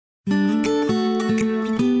Welcome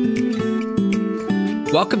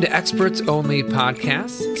to Experts Only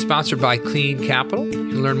Podcast, sponsored by Clean Capital. You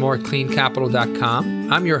can learn more at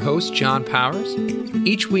cleancapital.com. I'm your host, John Powers.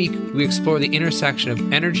 Each week, we explore the intersection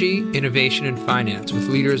of energy, innovation, and finance with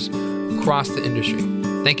leaders across the industry.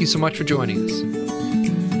 Thank you so much for joining us.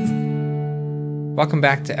 Welcome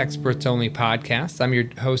back to Experts Only Podcast. I'm your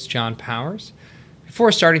host, John Powers.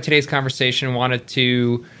 Before starting today's conversation, I wanted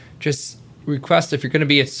to just request, if you're going to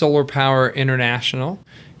be at Solar Power International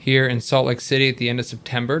here in Salt Lake City at the end of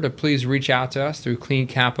September, to please reach out to us through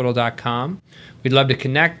cleancapital.com. We'd love to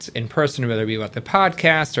connect in person, whether it be about the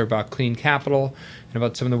podcast or about Clean Capital and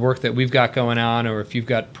about some of the work that we've got going on, or if you've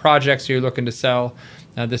got projects you're looking to sell.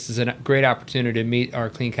 This is a great opportunity to meet our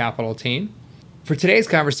Clean Capital team. For today's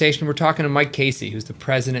conversation, we're talking to Mike Casey, who's the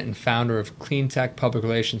president and founder of clean tech public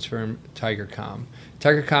relations firm TigerCom.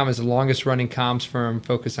 TigerCom is the longest running comms firm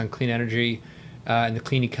focused on clean energy and the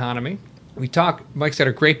clean economy. Mike's got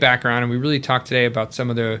a great background, and we really talked today about some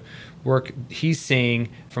of the work he's seeing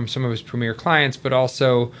from some of his premier clients, but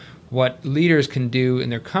also what leaders can do in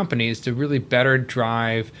their companies to really better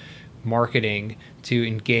drive marketing to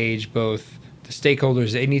engage both the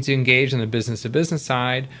stakeholders they need to engage on the business-to-business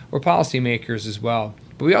side, or policymakers as well.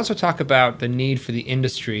 But we also talk about the need for the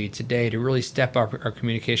industry today to really step up our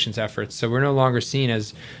communications efforts, so we're no longer seen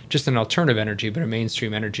as just an alternative energy, but a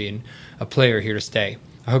mainstream energy and a player here to stay.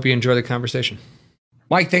 I hope you enjoy the conversation.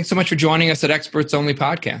 Mike, thanks so much for joining us at Experts Only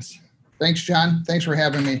Podcast. Thanks, John. Thanks for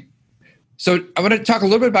having me. So I want to talk a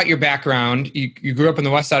little bit about your background. You grew up on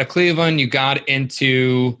the west side of Cleveland. You got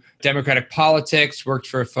into Democratic politics, worked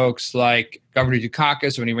for folks like Governor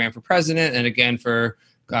Dukakis when he ran for president, and again for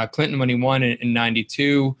Clinton when he won in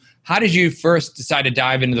 92. How did you first decide to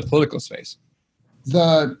dive into the political space?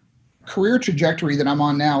 The career trajectory that I'm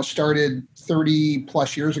on now started 30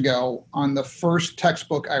 plus years ago on the first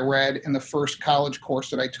textbook I read in the first college course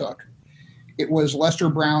that I took. It was Lester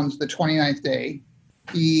Brown's The 29th Day.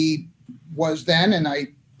 He was then, and I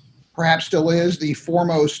perhaps still is, the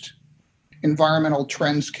foremost environmental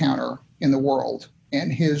trends counter in the world.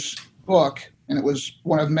 And his book, and it was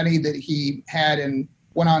one of many that he had and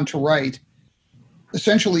went on to write,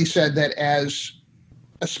 essentially said that as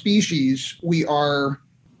a species, we're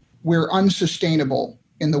unsustainable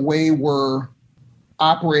in the way we're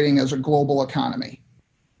operating as a global economy.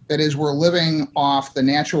 That is, we're living off the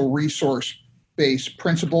natural resource-based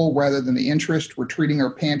principle rather than the interest. We're treating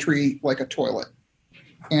our pantry like a toilet.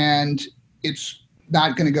 And it's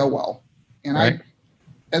not going to go well. And right.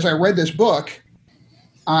 As I read this book,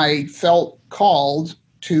 I felt called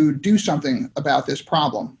to do something about this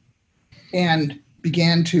problem and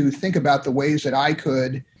began to think about the ways that I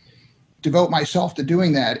could devote myself to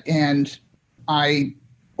doing that. And I,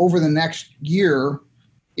 over the next year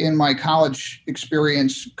in my college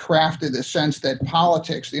experience, crafted the sense that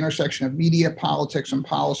politics, the intersection of media, politics, and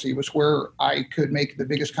policy, was where I could make the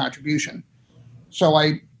biggest contribution. So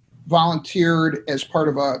I volunteered as part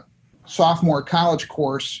of a sophomore college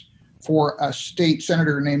course for a state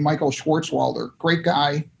senator named Michael Schwartzwalder. Great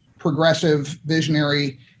guy, progressive,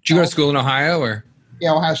 visionary. Did you go to school in Ohio, or?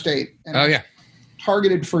 Yeah, Ohio State. And yeah.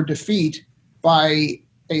 Targeted for defeat by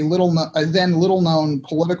a then little-known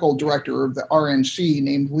political director of the RNC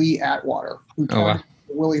named Lee Atwater, who targeted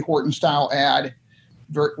a Willie Horton-style ad,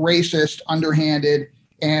 racist, underhanded,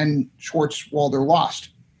 and Schwartzwalder lost.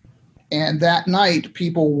 And that night,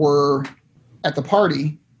 people were at the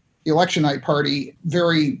party, the election night party,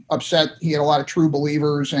 very upset. He had a lot of true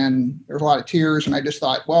believers, and there was a lot of tears. And I just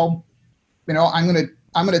thought, well, I'm going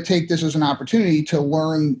to take this as an opportunity to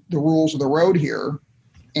learn the rules of the road here.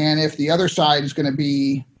 And if the other side is going to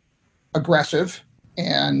be aggressive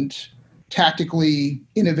and tactically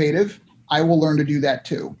innovative, I will learn to do that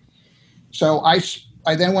too. So I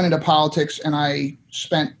then went into politics, and I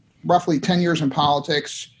spent roughly 10 years in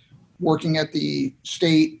politics, working at the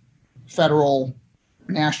state, federal,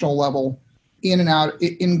 national level, in and out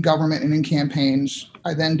in government and in campaigns.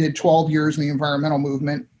 I then did 12 years in the environmental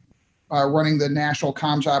movement, running the national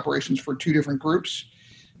comms operations for two different groups.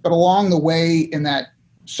 But along the way in that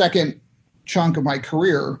second chunk of my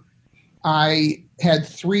career, I had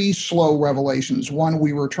three slow revelations. One,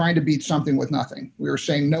 we were trying to beat something with nothing. We were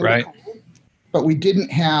saying no to coal, but we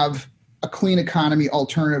didn't have a clean economy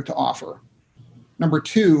alternative to offer. Number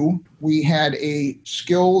two, we had a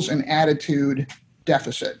skills and attitude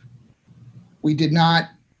deficit. We did not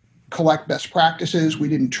collect best practices. We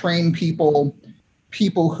didn't train people.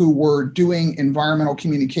 People who were doing environmental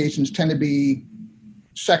communications tend to be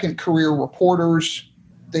second career reporters.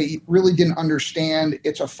 They really didn't understand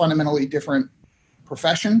it's a fundamentally different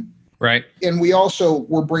profession. Right. And we also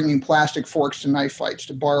were bringing plastic forks to knife fights,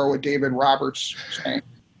 to borrow a David Roberts saying.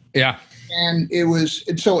 Yeah. And it was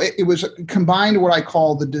combined what I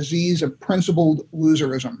call the disease of principled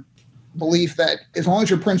loserism. Belief that as long as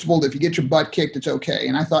you're principled, if you get your butt kicked, it's okay.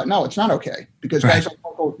 And I thought, no, it's not okay, because guys like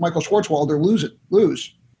Michael Schwarzwalder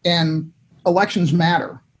lose. And elections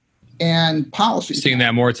matter. And policies. Seeing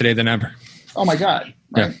that more today than ever. Oh, my God.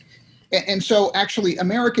 Right. Yeah. And so actually,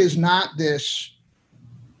 America is not this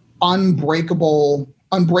unbreakably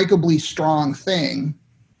strong thing.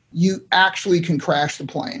 You actually can crash the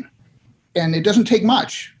plane. And it doesn't take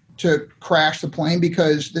much to crash the plane,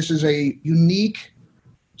 because this is a unique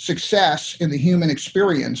success in the human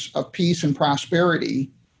experience of peace and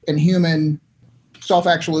prosperity and human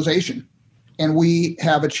self-actualization. And we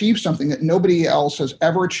have achieved something that nobody else has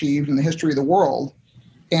ever achieved in the history of the world.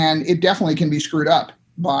 And it definitely can be screwed up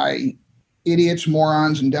by idiots,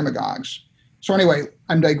 morons, and demagogues. So anyway,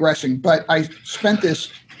 I'm digressing, but I spent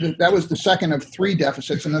that was the second of 3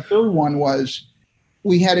 deficits. And the third one was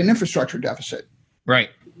we had an infrastructure deficit. Right.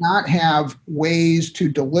 Not have ways to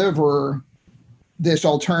deliver this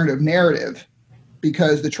alternative narrative,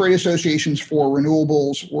 because the trade associations for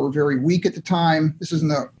renewables were very weak at the time. This is in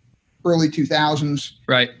the early 2000s.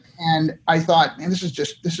 Right. And I thought, man, this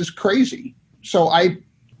is crazy. So I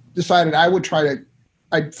decided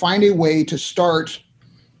I'd find a way to start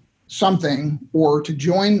something, or to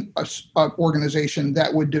join an organization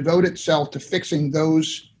that would devote itself to fixing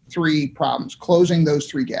those 3 problems, closing those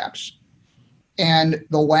 3 gaps. And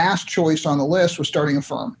the last choice on the list was starting a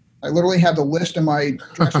firm. I literally had the list in my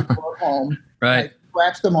dresser drawer at home. Right. I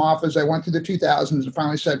scratched them off as I went through the 2000s and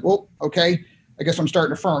finally said, well, okay, I guess I'm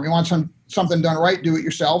starting a firm. You want something done right, do it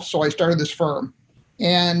yourself. So I started this firm.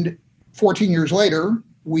 And 14 years later,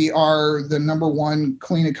 we are the #1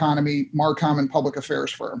 clean economy Marcom and public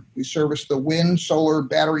affairs firm. We service the wind, solar,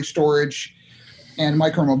 battery storage, and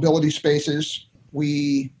micromobility spaces.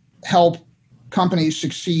 We help companies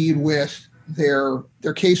succeed with their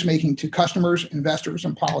case making to customers, investors,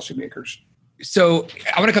 and policymakers. So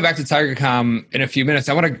I want to come back to Tigercom in a few minutes.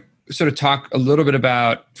 I want to sort of talk a little bit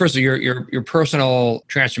about, first of all, your personal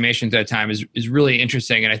transformation at that time is really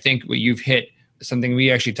interesting. And I think what you've hit, something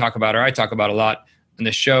we actually talk about, or I talk about a lot on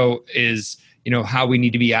the show, is how we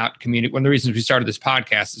need to be out communicating. One of the reasons we started this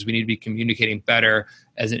podcast is we need to be communicating better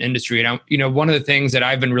as an industry. And one of the things that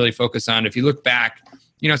I've been really focused on, if you look back,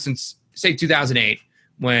 since say 2008,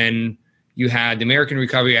 when you had the American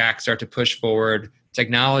Recovery Act start to push forward,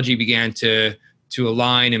 technology began to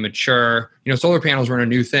align and mature. Solar panels weren't a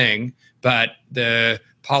new thing, but the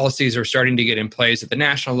policies are starting to get in place at the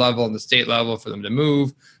national level and the state level for them to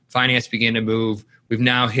move. Finance began to move. We've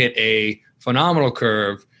now hit a phenomenal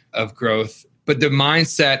curve of growth. But the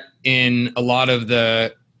mindset in a lot of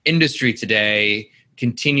the industry today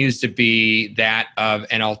continues to be that of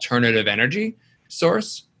an alternative energy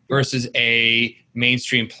source versus a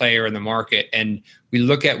mainstream player in the market. And we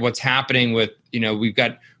look at what's happening with, we've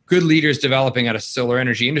got good leaders developing out of Solar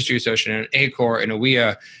Energy Industry Association and ACOR and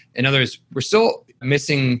AWEA and others. We're still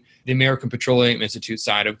missing the American Petroleum Institute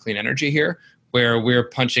side of clean energy here, where we're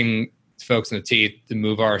punching folks in the teeth to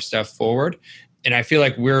move our stuff forward. And I feel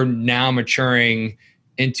like we're now maturing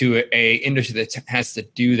into a industry that has to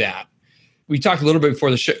do that. We talked a little bit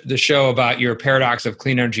before the show about your Paradox of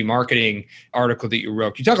Clean Energy Marketing article that you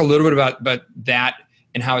wrote. Can you talk a little bit about that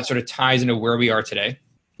and how it sort of ties into where we are today?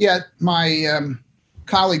 Yeah, my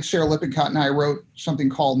colleague Sarah Lippincott and I wrote something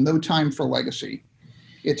called No Time for Legacy.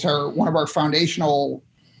 It's one of our foundational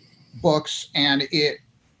books, and it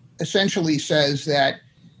essentially says that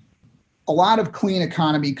a lot of clean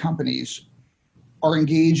economy companies are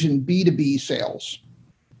engaged in B2B sales.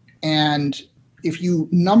 And if you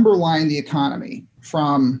number line the economy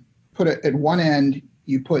from, put it at one end,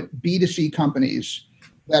 you put B2C companies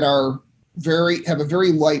that have a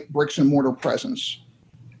very light bricks and mortar presence.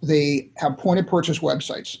 They have point of purchase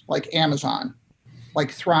websites like Amazon,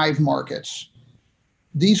 like Thrive Markets.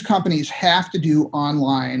 These companies have to do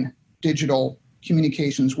online digital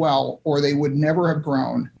communications well, or they would never have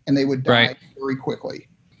grown and they would die very quickly.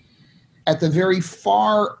 At the very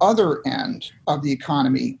far other end of the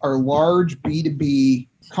economy are large B2B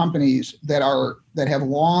companies that have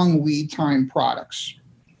long lead time products.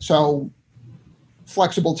 So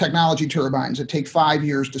flexible technology turbines that take 5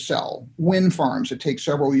 years to sell, wind farms that take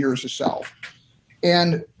several years to sell.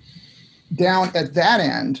 And down at that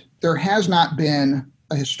end, there has not been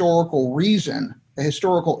a historical reason, a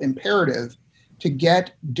historical imperative to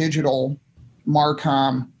get digital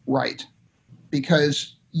Marcom right,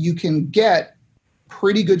 because you can get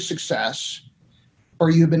pretty good success, or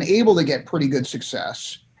you've been able to get pretty good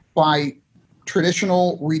success by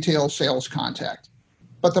traditional retail sales contact.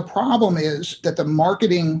 But the problem is that the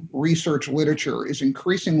marketing research literature is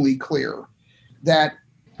increasingly clear that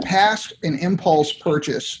past an impulse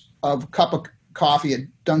purchase of a cup of coffee at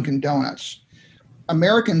Dunkin' Donuts,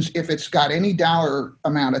 Americans, if it's got any dollar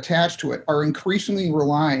amount attached to it, are increasingly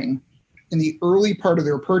relying in the early part of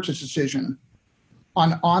their purchase decision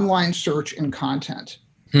on online search and content.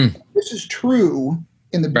 This is true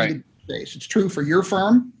in the B2B space. It's true for your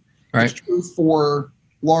firm. It's true for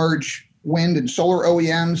large wind and solar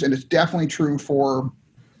OEMs, and it's definitely true for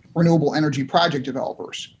renewable energy project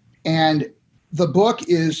developers. And the book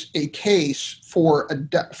is a case for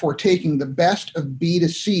taking the best of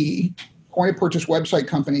B2C, point of purchase website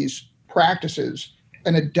companies' practices,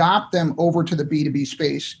 and adopt them over to the B2B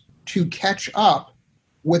space to catch up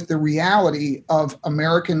with the reality of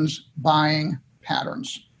Americans' buying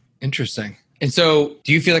patterns. Interesting. And so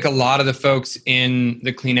do you feel like a lot of the folks in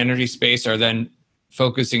the clean energy space are then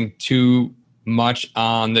focusing too much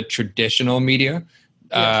on the traditional media,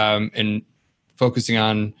 and focusing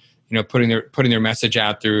on, putting their message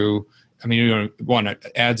out through,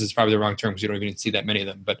 ads is probably the wrong term because you don't even see that many of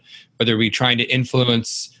them, but whether we trying to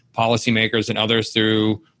influence policymakers and others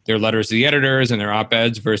through their letters to the editors and their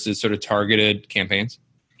op-eds versus sort of targeted campaigns?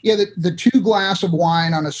 Yeah, the 2 glass of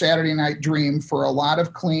wine on a Saturday night dream for a lot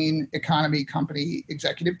of clean economy company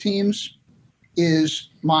executive teams is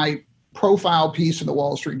my profile piece of the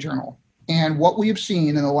Wall Street Journal. And what we have seen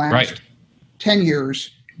in the last 10 years,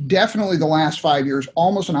 definitely the last 5 years,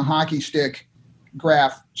 almost in a hockey stick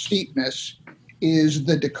graph steepness, is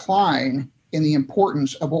the decline in the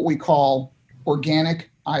importance of what we call organic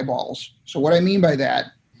eyeballs. So what I mean by that,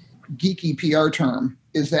 geeky PR term,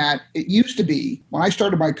 is that it used to be, when I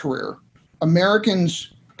started my career,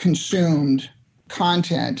 Americans consumed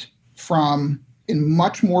content in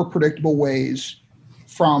much more predictable ways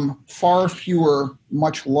from far fewer,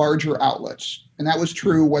 much larger outlets. And that was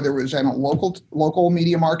true whether it was at a local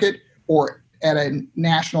media market or at a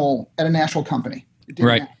national company.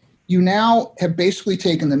 Right. You now have basically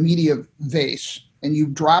taken the media vase and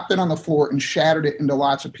you've dropped it on the floor and shattered it into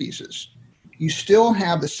lots of pieces. You still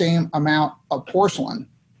have the same amount of porcelain,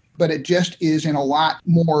 but it just is in a lot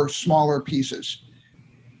more smaller pieces.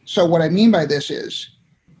 So what I mean by this is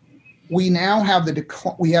we now have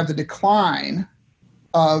the decline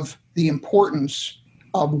of the importance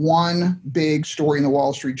of one big story in the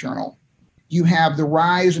Wall Street Journal. You have the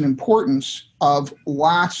rise in importance of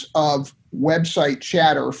lots of website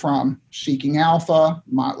chatter from Seeking Alpha,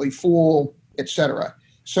 Motley Fool, etc.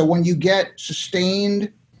 So when you get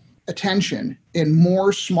sustained attention in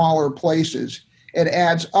more smaller places, it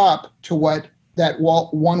adds up to what that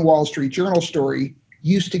one Wall Street Journal story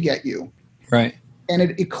used to get you. Right. And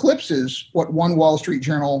it eclipses what one Wall Street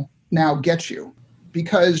Journal now gets you.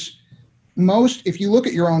 Because if you look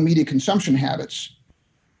at your own media consumption habits,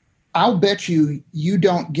 I'll bet you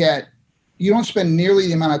don't spend nearly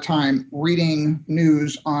the amount of time reading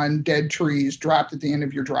news on dead trees dropped at the end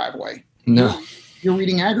of your driveway. No. You're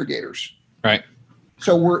reading aggregators. Right.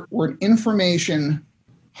 So we're an information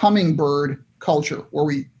hummingbird culture where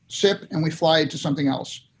we sip and we fly to something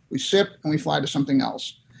else. We sip and we fly to something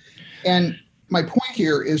else. And my point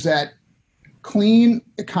here is that clean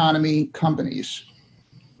economy companies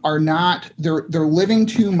they're living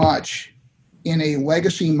too much in a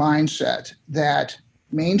legacy mindset that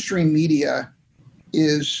mainstream media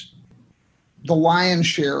is the lion's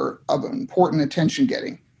share of important attention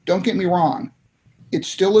getting. Don't get me wrong. It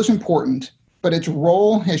still is important, but its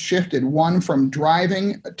role has shifted, one from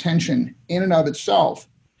driving attention in and of itself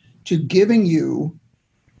to giving you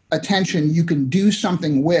attention you can do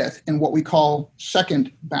something with in what we call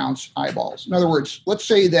second bounce eyeballs. In other words, let's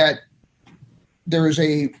say that there is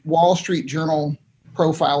a Wall Street Journal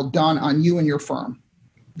profile done on you and your firm.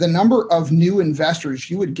 The number of new investors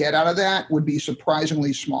you would get out of that would be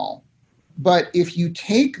surprisingly small. But if you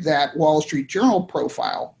take that Wall Street Journal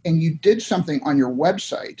profile and you did something on your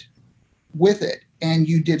website with it, and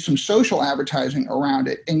you did some social advertising around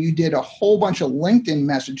it, and you did a whole bunch of LinkedIn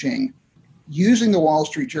messaging using the Wall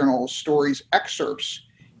Street Journal stories excerpts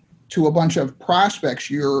to a bunch of prospects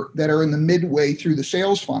that are in the midway through the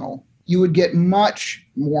sales funnel, you would get much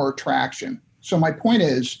more traction. So my point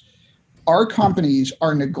is, our companies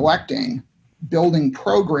are neglecting building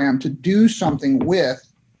program to do something with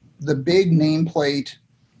the big nameplate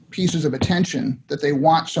pieces of attention that they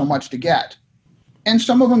want so much to get. And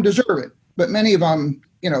some of them deserve it, but many of them,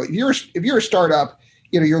 if you're a startup,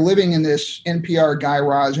 you're living in this NPR Guy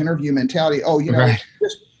Raz interview mentality. Right.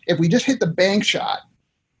 If we just hit the bank shot,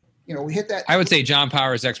 we hit that. I would say John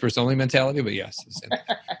Powers experts only mentality, but yes.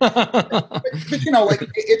 but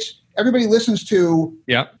everybody listens to,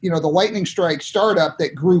 Yep. the lightning strike startup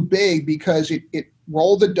that grew big because it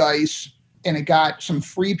rolled the dice and it got some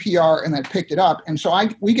free PR and then picked it up. And so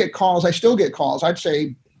we get calls. I still get calls. I'd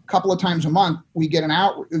say a couple of times a month, we get an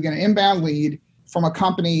inbound lead from a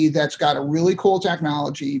company that's got a really cool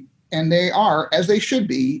technology, and they are, as they should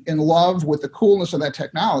be, in love with the coolness of that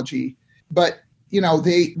technology. But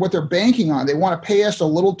what they're banking on, they want to pay us a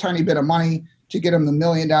little tiny bit of money to get them the $1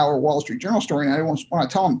 million Wall Street Journal story. And I want to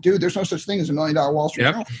tell them, dude, there's no such thing as a $1 million Wall Street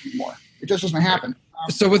Journal anymore. It just doesn't happen.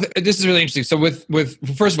 So this is really interesting. So with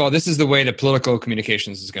first of all, this is the way that political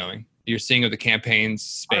communications is going. You're seeing with the campaigns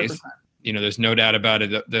space. 100%. There's no doubt about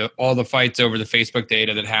it. All the fights over the Facebook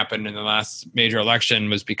data that happened in the last major election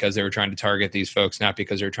was because they were trying to target these folks, not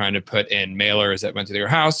because they were trying to put in mailers that went to their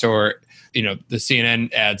house or, the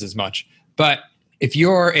CNN ads as much. But if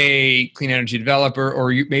you're a clean energy developer,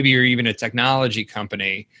 or maybe you're even a technology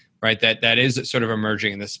company, right, that is sort of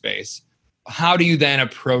emerging in this space, how do you then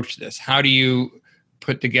approach this? How do you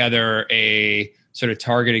put together a sort of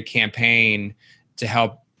targeted campaign to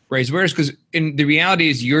help raise awareness? Because the reality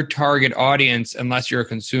is your target audience, unless you're a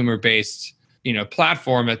consumer-based,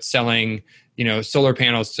 platform that's selling, solar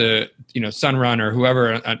panels to, Sunrun or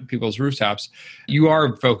whoever on people's rooftops, you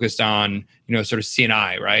are focused on, sort of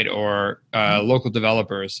C&I, right? Or local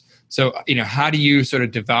developers. So, how do you sort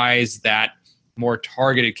of devise that more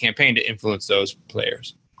targeted campaign to influence those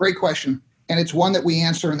players? Great question. And it's one that we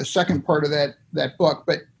answer in the second part of that book.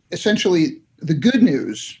 But essentially, the good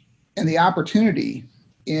news and the opportunity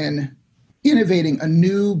in innovating a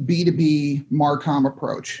new B2B Marcom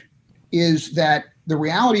approach is that the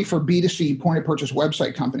reality for B2C point-of-purchase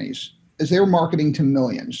website companies is they're marketing to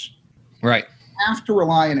millions. Right. You have to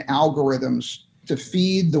rely on algorithms to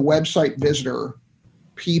feed the website visitor.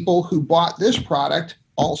 People who bought this product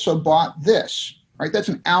also bought this, right? That's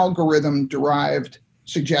an algorithm-derived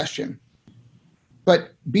suggestion.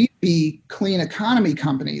 But B2B clean economy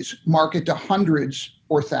companies market to hundreds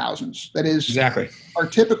or thousands. That is exactly our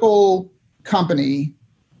typical company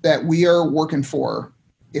that we are working for.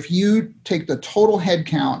 If you take the total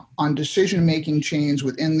headcount on decision-making chains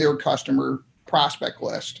within their customer prospect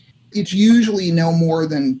list, it's usually no more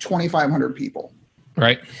than 2,500 people.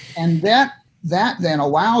 Right. And that then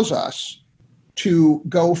allows us to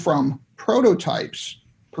go from prototypes,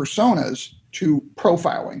 personas, to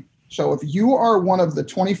profiling. So if you are one of the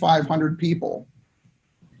 2,500 people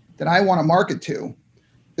that I want to market to,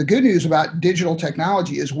 the good news about digital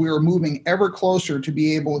technology is we're moving ever closer to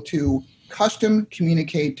be able to custom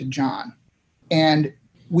communicate to John. And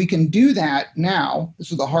we can do that now, this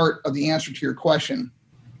is the heart of the answer to your question,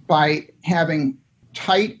 by having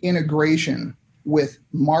tight integration with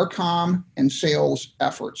Marcom and sales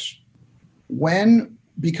efforts.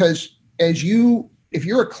 Because if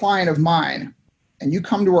you're a client of mine and you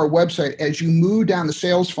come to our website, as you move down the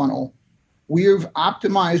sales funnel, we've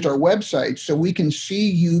optimized our website so we can see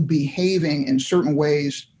you behaving in certain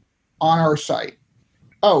ways on our site.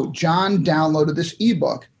 Oh, John downloaded this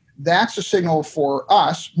ebook. That's a signal for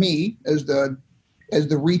us, me, as the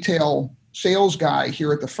retail sales guy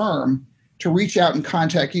here at the firm, to reach out and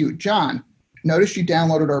contact you. John, notice you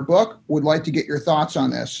downloaded our book. Would like to get your thoughts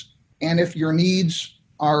on this. And if your needs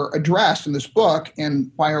are addressed in this book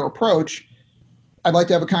and by our approach, I'd like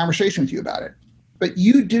to have a conversation with you about it. But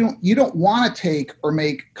you don't want to take or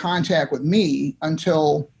make contact with me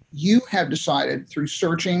until you have decided through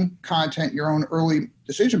searching content, your own early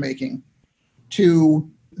decision-making,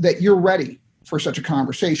 that you're ready for such a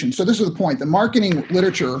conversation. So this is the point. The marketing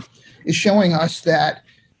literature is showing us that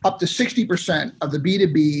up to 60% of the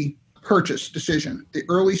B2B purchase decision, the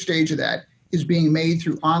early stage of that, is being made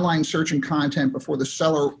through online search and content before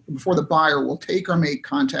the buyer will take or make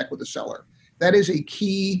contact with the seller. That is a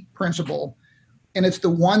key principle. And it's the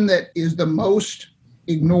one that is the most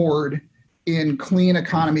ignored in clean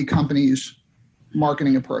economy companies'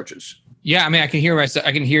 marketing approaches. Yeah, I mean, I can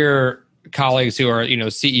hear colleagues who are,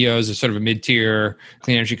 CEOs of sort of a mid-tier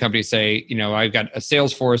clean energy company say, I've got a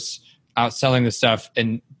sales force out selling this stuff,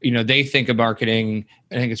 and they think of marketing.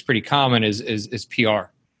 I think it's pretty common is PR,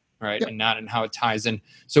 right, yep. And not in how it ties in.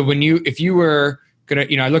 So if you were gonna,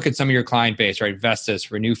 I look at some of your client base, right,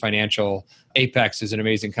 Vestas, Renew Financial, Apex is an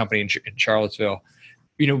amazing company in Charlottesville.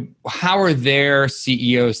 How are their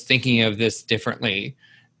CEOs thinking of this differently?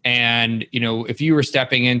 And, if you were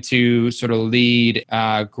stepping into sort of lead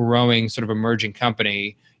growing sort of emerging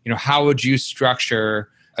company, how would you structure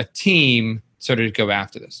a team sort of to go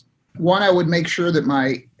after this? One, I would make sure that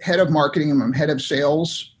my head of marketing and my head of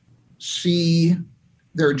sales see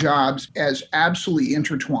their jobs as absolutely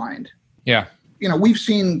intertwined. Yeah. We've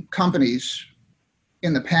seen companies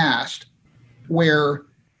in the past where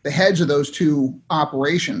the heads of those two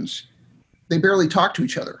operations, they barely talk to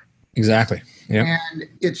each other. Exactly. Yeah. And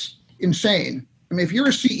it's insane. I mean, if you're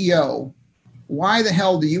a CEO, why the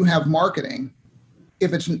hell do you have marketing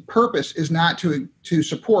if its purpose is not to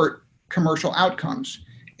support commercial outcomes?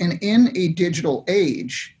 And in a digital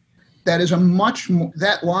age, that is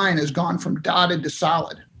that line has gone from dotted to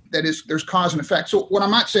solid. That is, there's cause and effect. So what I'm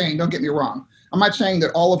not saying, don't get me wrong, I'm not saying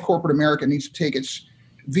that all of corporate America needs to take its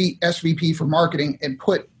SVP for marketing and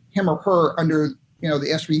put him or her under, the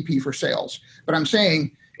SVP for sales. But I'm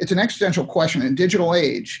saying it's an existential question in digital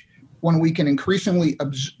age when we can increasingly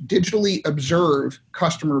digitally observe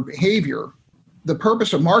customer behavior. The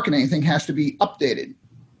purpose of marketing, I think, has to be updated.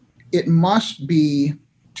 It must be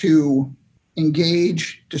to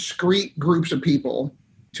engage discrete groups of people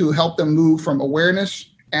to help them move from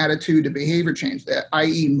awareness, attitude to behavior change,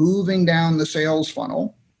 i.e. moving down the sales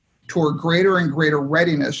funnel toward greater and greater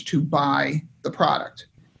readiness to buy the product.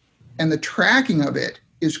 And the tracking of it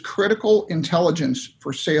is critical intelligence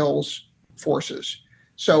for sales forces.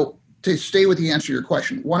 So to stay with the answer to your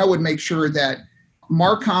question, one, I would make sure that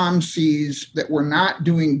Marcom sees that we're not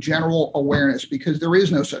doing general awareness, because there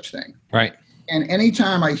is no such thing. Right. And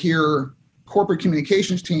anytime I hear corporate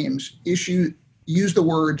communications teams use the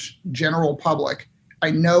words general public, I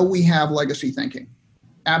know we have legacy thinking.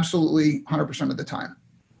 Absolutely 100% of the time.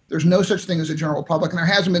 There's no such thing as a general public, and there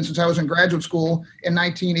hasn't been since I was in graduate school in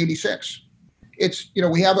 1986. It's,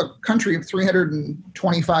 we have a country of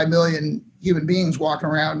 325 million human beings walking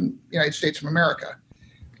around the United States of America.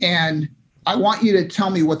 And I want you to tell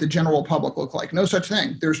me what the general public look like. No such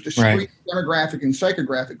thing. There's discrete demographic and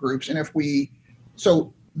psychographic groups. And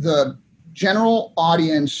so the general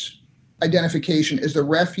audience identification is the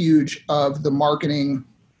refuge of the marketing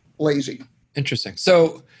lazy. Interesting.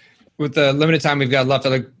 So with the limited time we've got left, I'd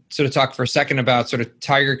like to sort of talk for a second about sort of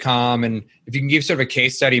TigerCom, and if you can give sort of a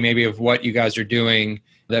case study maybe of what you guys are doing,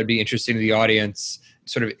 that'd be interesting to the audience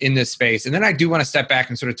sort of in this space. And then I do want to step back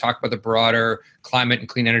and sort of talk about the broader climate and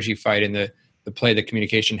clean energy fight and the play that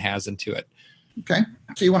communication has into it. Okay.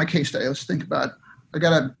 So you want a case study? Let's think about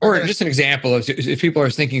Or just an example of if people are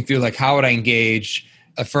thinking through, like, how would I engage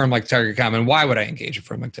a firm like TigerCom, and why would I engage a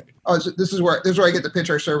firm like TigerCom? Oh, this is where I get to pitch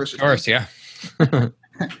our services. Of course, yeah.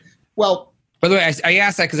 Well, by the way, I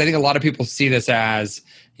asked that because I think a lot of people see this as,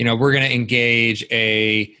 we're going to engage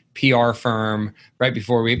a PR firm right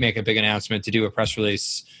before we make a big announcement to do a press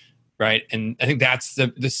release, right? And I think that's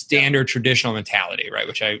the standard traditional mentality, right?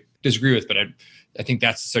 Which I disagree with, but I think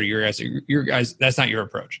that's sort of your guys. That's not your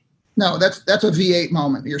approach. No, that's a V8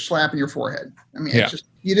 moment. You're slapping your forehead. I mean,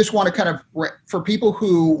 you just want to kind of, for people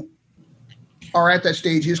who are at that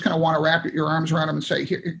stage, you just kind of want to wrap your arms around them and say,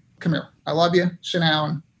 here, come here. I love you. Sit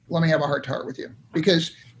down. Let me have a heart to heart with you.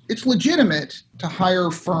 Because it's legitimate to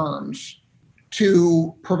hire firms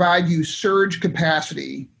to provide you surge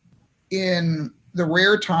capacity in the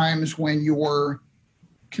rare times when your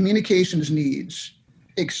communications needs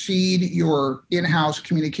exceed your in-house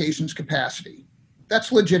communications capacity.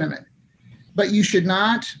 That's legitimate. But you should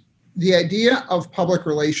not, the idea of public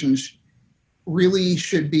relations really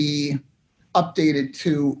should be updated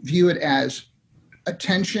to view it as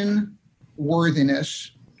attention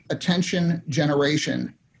worthiness, attention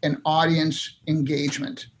generation, and audience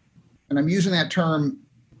engagement. And I'm using that term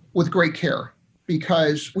with great care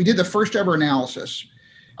because we did the first ever analysis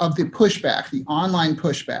of the pushback, the online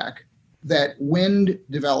pushback that wind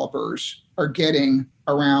developers are getting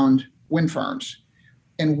around wind farms,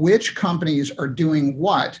 and which companies are doing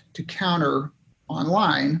what to counter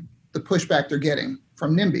online the pushback they're getting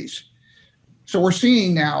from NIMBYs. So we're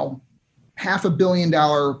seeing now $500 million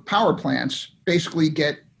power plants basically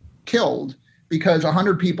get killed because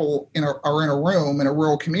 100 people are in a room in a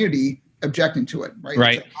rural community objecting to it, right?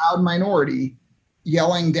 Right. It's a loud minority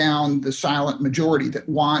yelling down the silent majority that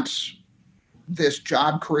wants this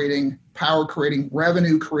job-creating, power-creating,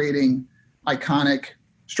 revenue-creating, iconic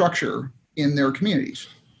structure in their communities.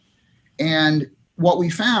 And what we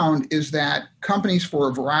found is that companies, for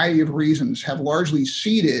a variety of reasons, have largely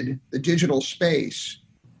ceded the digital space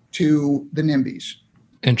to the NIMBYs.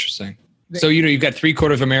 Interesting. So, you've got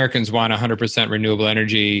 3/4 of Americans want 100% renewable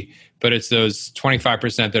energy, but it's those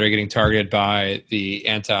 25% that are getting targeted by the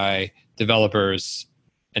anti-developers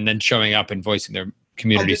and then showing up and voicing their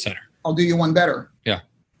community center. I'll do you one better. Yeah.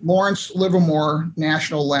 Lawrence Livermore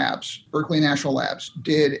National Labs, Berkeley National Labs,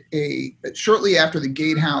 did shortly after the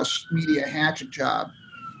Gatehouse Media hatchet job,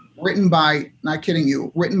 written by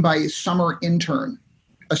a summer intern,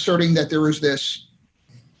 asserting that there was this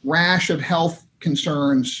rash of health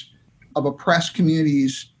concerns of oppressed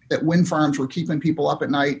communities, that wind farms were keeping people up at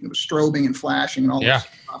night, and it was strobing and flashing and all this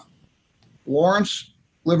stuff. Lawrence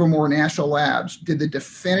Livermore National Labs did the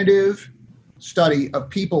definitive study of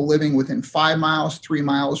people living within 5 miles, 3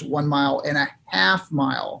 miles, 1 mile, and a half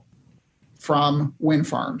mile from wind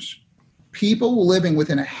farms. People living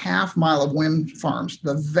within a half mile of wind farms,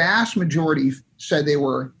 the vast majority said they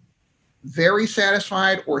were very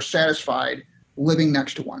satisfied or satisfied living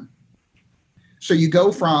next to one. So you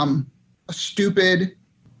go from a stupid,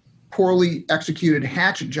 poorly executed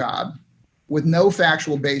hatchet job with no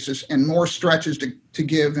factual basis and more stretches to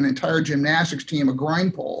give an entire gymnastics team a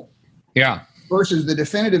grind pole. Yeah. Versus the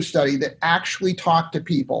definitive study that actually talked to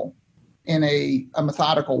people in a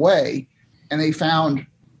methodical way, and they found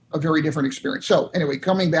a very different experience. So anyway,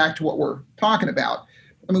 coming back to what we're talking about,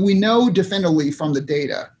 I mean, we know definitively from the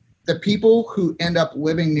data that people who end up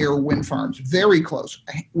living near wind farms, very close,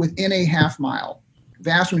 within a half mile,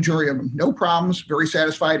 vast majority of them, no problems, very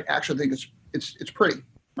satisfied, actually think it's pretty,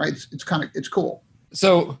 right? It's cool.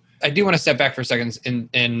 So I do want to step back for a second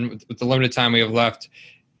and with the limited time we have left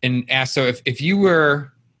and ask, so if you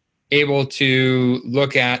were able to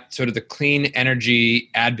look at sort of the clean energy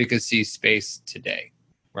advocacy space today,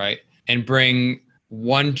 right, and bring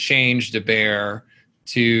one change to bear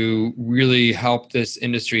to really help this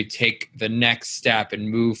industry take the next step and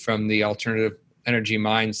move from the alternative energy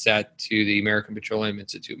mindset to the American Petroleum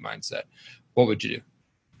Institute mindset, what would you do?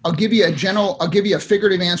 I'll give you a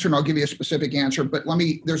figurative answer and I'll give you a specific answer, but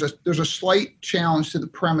there's a slight challenge to the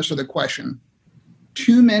premise of the question.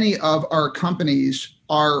 Too many of our companies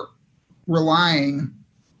are relying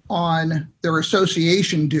on their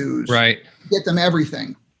association dues, right, to get them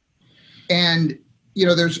everything. And,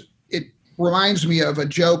 it reminds me of a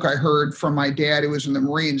joke I heard from my dad who was in the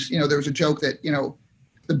Marines. There was a joke that,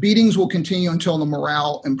 the beatings will continue until the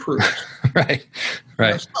morale improves. Right.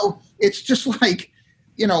 So it's just like,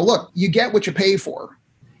 look, you get what you pay for.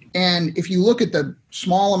 And if you look at the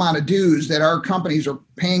small amount of dues that our companies are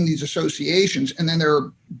paying these associations, and then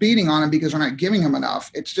they're beating on them because they're not giving them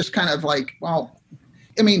enough, it's just kind of like, well,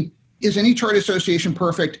 I mean, is any trade association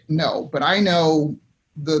perfect? No, but I know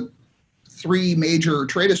the 3 major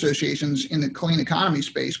trade associations in the clean economy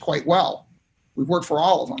space quite well. We've worked for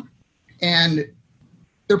all of them, and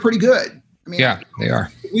they're pretty good. I mean, yeah, they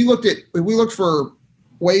are. If we looked for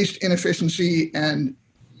waste, inefficiency, and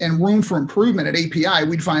room for improvement at API,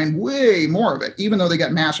 we'd find way more of it, even though they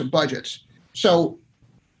got massive budgets. So,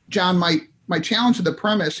 John, my challenge to the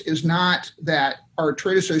premise is not that our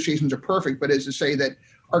trade associations are perfect, but is to say that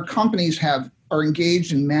our companies are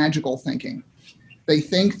engaged in magical thinking. They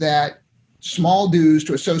think that small dues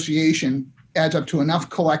to association adds up to enough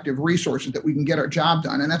collective resources that we can get our job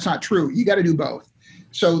done, and that's not true. You got to do both.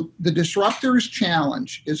 So the disruptor's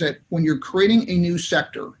challenge is that when you're creating a new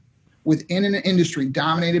sector within an industry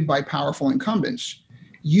dominated by powerful incumbents,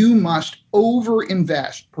 you must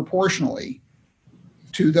overinvest proportionally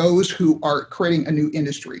to those who are creating a new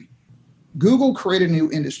industry. Google created a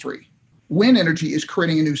new industry. Wind energy is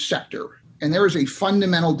creating a new sector. And there is a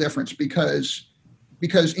fundamental difference because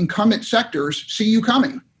incumbent sectors see you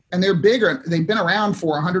coming, and they're bigger. They've been around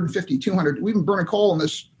for 150, 200. We've been burning coal in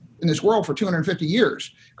this world for 250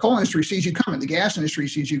 years. Coal industry sees you coming. The gas industry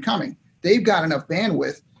sees you coming. They've got enough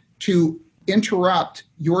bandwidth to interrupt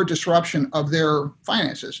your disruption of their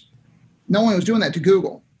finances. No one was doing that to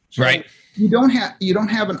Google. So right. You don't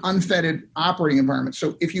have an unfettered operating environment.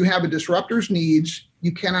 So if you have a disruptor's needs,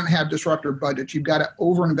 you cannot have disruptor budgets. You've got to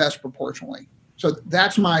overinvest proportionally. So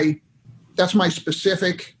that's my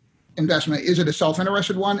specific investment. Is it a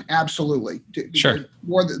self-interested one? Absolutely. Sure. The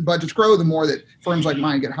more the budgets grow, the more that firms like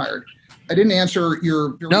mine get hired. I didn't answer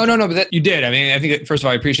your No, but you did. I mean, I think first of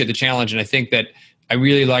all, I appreciate the challenge, and I think that I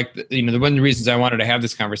really like, one of the reasons I wanted to have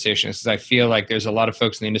this conversation is because I feel like there's a lot of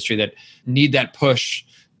folks in the industry that need that push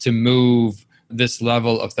to move this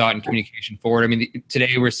level of thought and communication forward. I mean,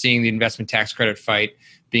 today we're seeing the investment tax credit fight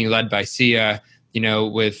being led by SEIA,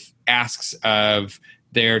 with asks of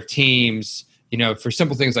their teams, for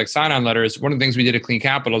simple things like sign-on letters. One of the things we did at Clean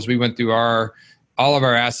Capital is we went through all of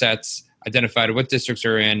our assets, identified what districts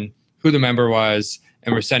are in, who the member was,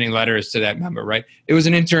 and we're sending letters to that member, right? It was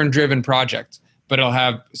an intern-driven project, but it'll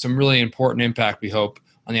have some really important impact, we hope,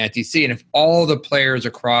 on the ITC. And if all the players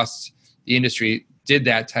across the industry did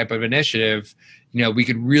that type of initiative, we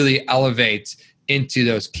could really elevate into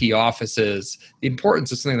those key offices the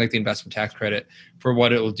importance of something like the investment tax credit for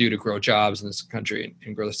what it will do to grow jobs in this country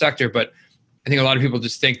and grow the sector. But I think a lot of people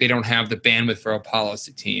just think they don't have the bandwidth for a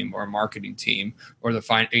policy team or a marketing team, or they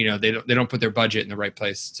don't put their budget in the right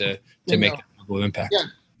place to make that level of impact. Yeah,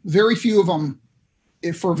 very few of them.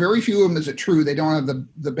 For very few of them is it true they don't have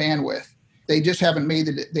the bandwidth. They just haven't made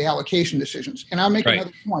the allocation decisions. And I'll make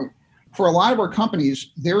another point. for a lot of our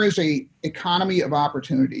companies, there is a economy of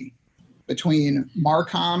opportunity between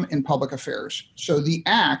Marcom and public affairs. So the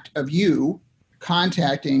act of you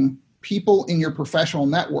contacting people in your professional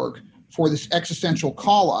network for this existential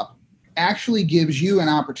call up actually gives you an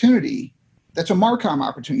opportunity that's a Marcom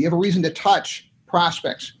opportunity. You have a reason to touch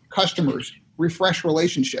prospects, customers, refresh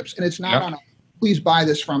relationships. And it's not on a please buy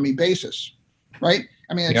this from me basis, right?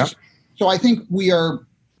 I mean, so I think we are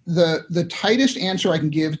the tightest answer I can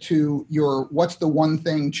give to your what's the one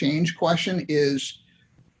thing change question is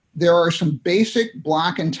there are some basic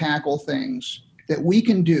block and tackle things that we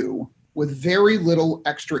can do with very little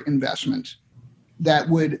extra investment that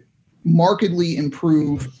would markedly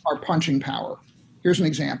improve our punching power. Here's an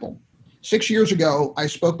example. 6 years ago, I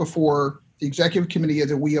spoke before the executive committee of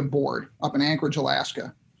the WEA board up in Anchorage,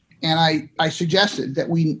 Alaska. And I suggested that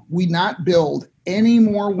we not build any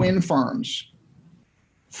more wind farms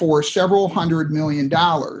for several $100 million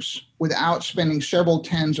without spending several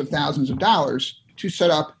tens of thousands of dollars to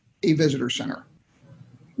set up a visitor center.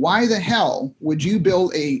 Why the hell would you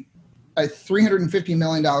build a $350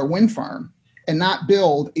 million wind farm and not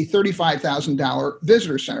build a $35,000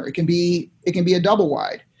 visitor center? It can be a double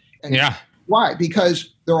wide. And why?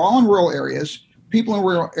 Because they're all in rural areas. People in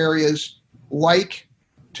rural areas like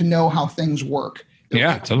to know how things work.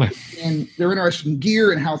 Totally. And they're interested in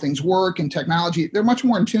gear and how things work and technology. They're much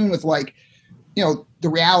more in tune with the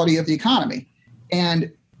reality of the economy. And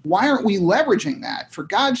why aren't we leveraging that? For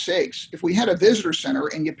God's sakes, if we had a visitor center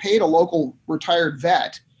and you paid a local retired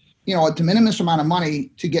vet, a de minimis amount of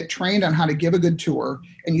money to get trained on how to give a good tour,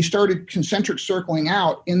 and you started concentric circling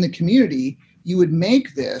out in the community, you would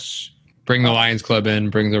make this. Bring the Lions Club in,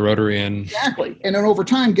 bring the Rotary in. Exactly. And then over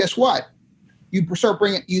time, guess what? You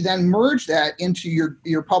then merge that into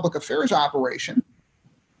your public affairs operation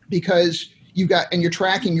because you're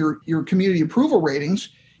tracking your community approval ratings.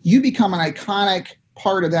 You become an iconic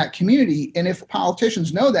part of that community. And if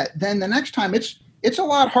politicians know that, then the next time it's a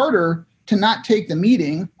lot harder to not take the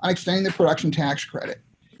meeting on extending the production tax credit.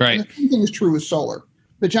 Right. And the same thing is true with solar.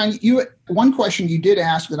 But John, one question you did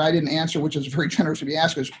ask that I didn't answer, which is very generous of you to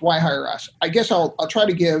ask, is why hire us? I guess I'll try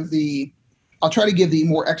to give the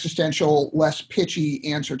more existential, less pitchy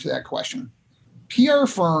answer to that question. PR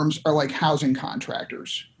firms are like housing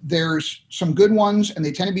contractors. There's some good ones, and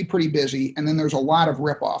they tend to be pretty busy, and then there's a lot of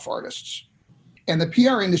rip-off artists. And the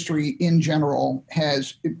PR industry in general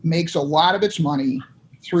makes a lot of its money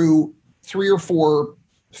through 3 or 4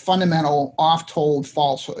 fundamental oft-told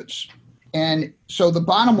falsehoods. And so the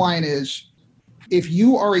bottom line is, if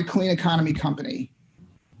you are a clean economy company,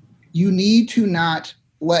 you need to not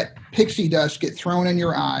let pixie dust get thrown in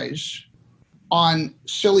your eyes on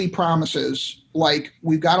silly promises like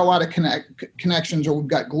we've got a lot of connections or we've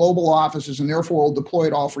got global offices and therefore we'll deploy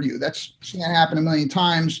it all for you. That's seen that happen a million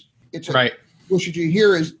times. What should you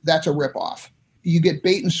hear is that's a ripoff. You get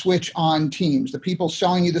bait and switch on teams. The people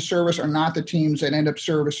selling you the service are not the teams that end up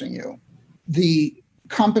servicing you. The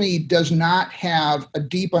company does not have a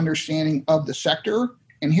deep understanding of the sector.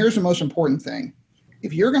 And here's the most important thing.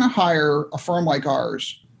 If you're going to hire a firm like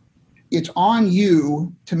ours, it's on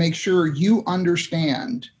you to make sure you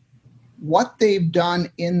understand what they've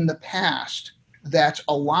done in the past that's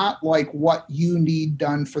a lot like what you need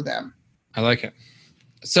done for them. I like it.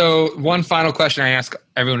 So one final question I ask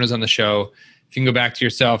everyone who's on the show, if you can go back to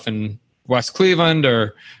yourself in West Cleveland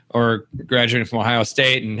or graduating from Ohio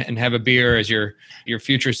State and have a beer as your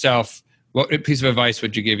future self, what piece of advice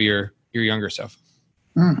would you give your younger self?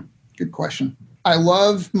 Good question. I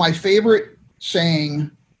love my favorite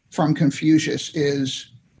saying from Confucius is,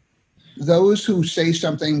 those who say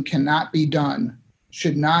something cannot be done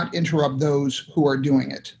should not interrupt those who are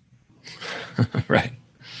doing it. Right.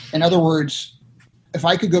 In other words, if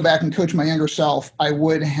I could go back and coach my younger self, I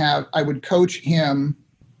would coach him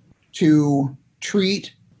to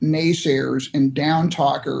treat naysayers and down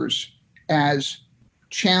talkers as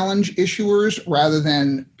challenge issuers rather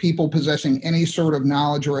than people possessing any sort of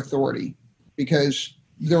knowledge or authority. Because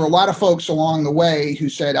there are a lot of folks along the way who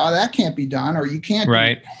said, "Oh, that can't be done," or "You can't,"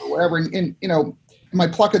 right, or whatever. And my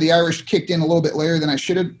pluck of the Irish kicked in a little bit later than I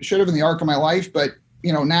should have in the arc of my life. But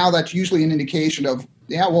now that's usually an indication of,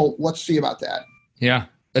 well, let's see about that. Yeah,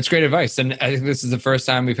 that's great advice. And I think this is the first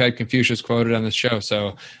time we've had Confucius quoted on the show.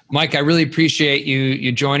 So, Mike, I really appreciate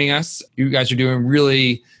you joining us. You guys are doing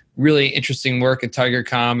really, really interesting work at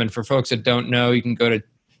TigerComm. And for folks that don't know, you can go to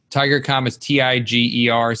TigerComm, it's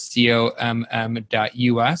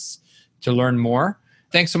TIGERCOMM.us to learn more.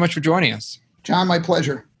 Thanks so much for joining us. John, my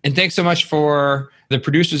pleasure. And thanks so much for the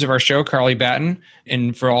producers of our show, Carly Batten,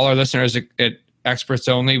 and for all our listeners at Experts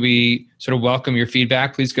Only, we sort of welcome your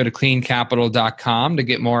feedback. Please go to cleancapital.com to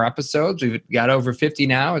get more episodes. We've got over 50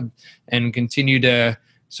 now and continue to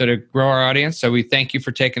sort of grow our audience. So we thank you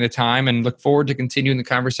for taking the time and look forward to continuing the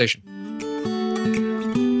conversation.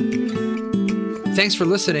 Thanks for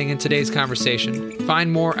listening in today's conversation.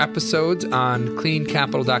 Find more episodes on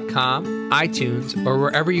cleancapital.com, iTunes, or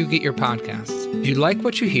wherever you get your podcasts. If you like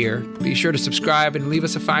what you hear, be sure to subscribe and leave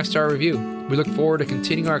us a 5-star review. We look forward to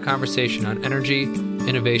continuing our conversation on energy,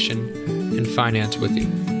 innovation, and finance with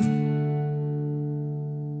you.